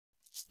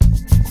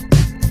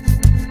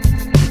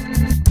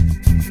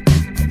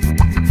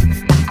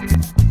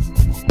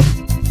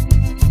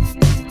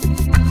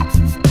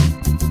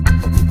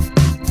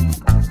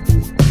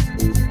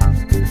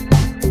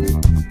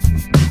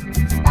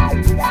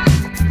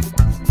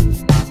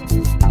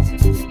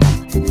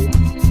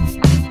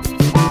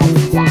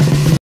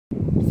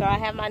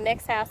my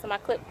next house on my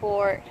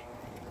clipboard.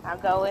 I'll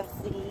go and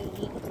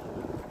see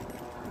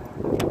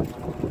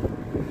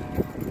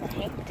the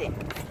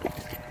Hamptons.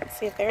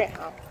 See if they're at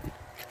home.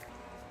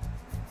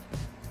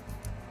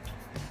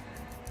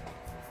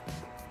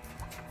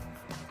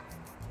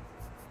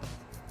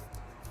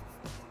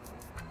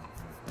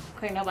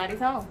 Okay, nobody's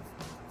home.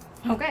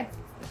 Okay.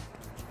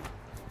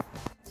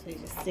 So you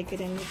just stick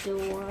it in the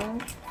door.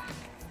 And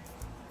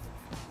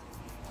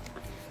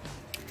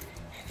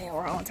then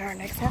we're on to our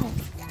next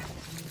house.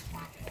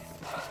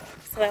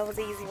 So that was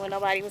easy when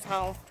nobody was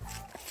home.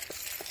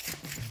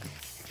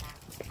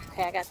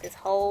 Okay, I got this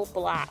whole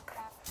block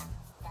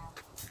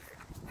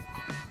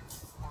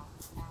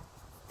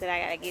that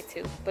I gotta get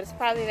to. But it's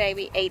probably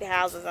maybe 8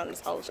 houses on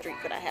this whole street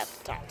that I have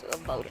to talk to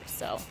of voters.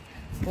 So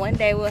one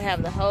day we'll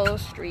have the whole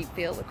street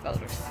filled with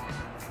voters.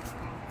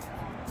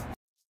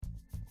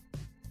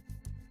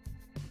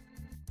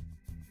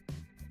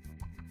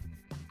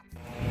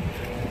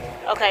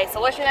 Okay,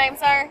 so what's your name,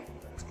 sir?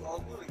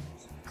 Claude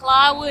Williams.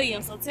 Claude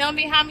Williams. So tell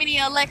me, how many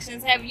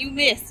elections have you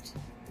missed?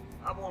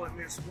 I've only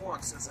missed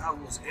one since I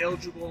was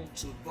eligible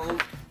to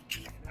vote.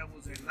 That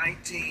was in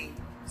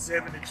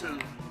 1972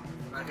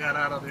 when I got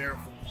out of the Air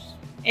Force.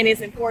 And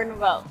it's important to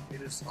vote.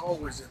 It is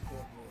always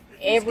important.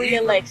 Every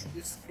election.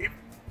 It's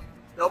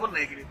double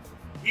negative.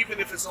 Even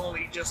if it's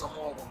only just a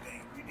marble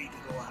game, you need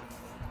to go out and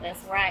vote.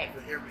 That's right.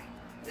 Every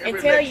and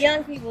tell election.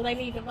 young people they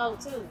need to vote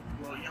too.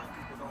 Well, young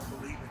people don't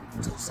believe it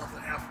until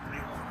something happens and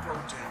they want to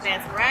protest.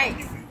 That's right.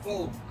 If you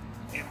vote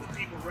and the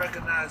people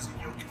recognize in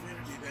your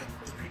community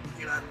that the people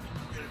get out of the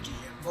community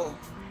and vote,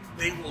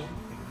 they will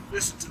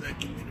listen to that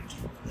community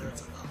when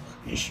there's an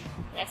issue.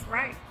 That's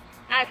right.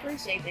 I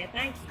appreciate that.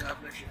 Thank you. God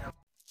bless you.